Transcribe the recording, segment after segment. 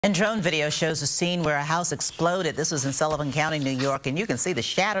And drone video shows a scene where a house exploded. This was in Sullivan County, New York, and you can see the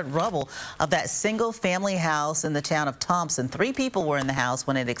shattered rubble of that single-family house in the town of Thompson. 3 people were in the house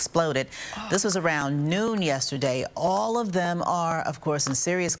when it exploded. This was around noon yesterday. All of them are, of course, in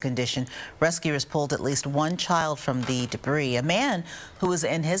serious condition. Rescuers pulled at least 1 child from the debris. A man who was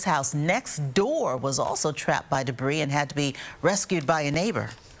in his house next door was also trapped by debris and had to be rescued by a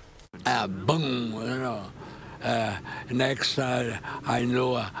neighbor. Boom, you know. Next, I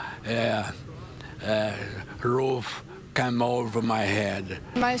know roof came over my head.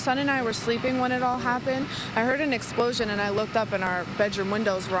 My son and I were sleeping when it all happened. I heard an explosion and I looked up and our bedroom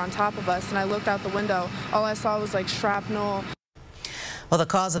windows were on top of us, and I looked out the window. All I saw was like shrapnel. Well, the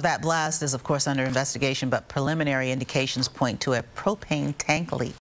cause of that blast is, of course, under investigation, but preliminary indications point to a propane tank leak.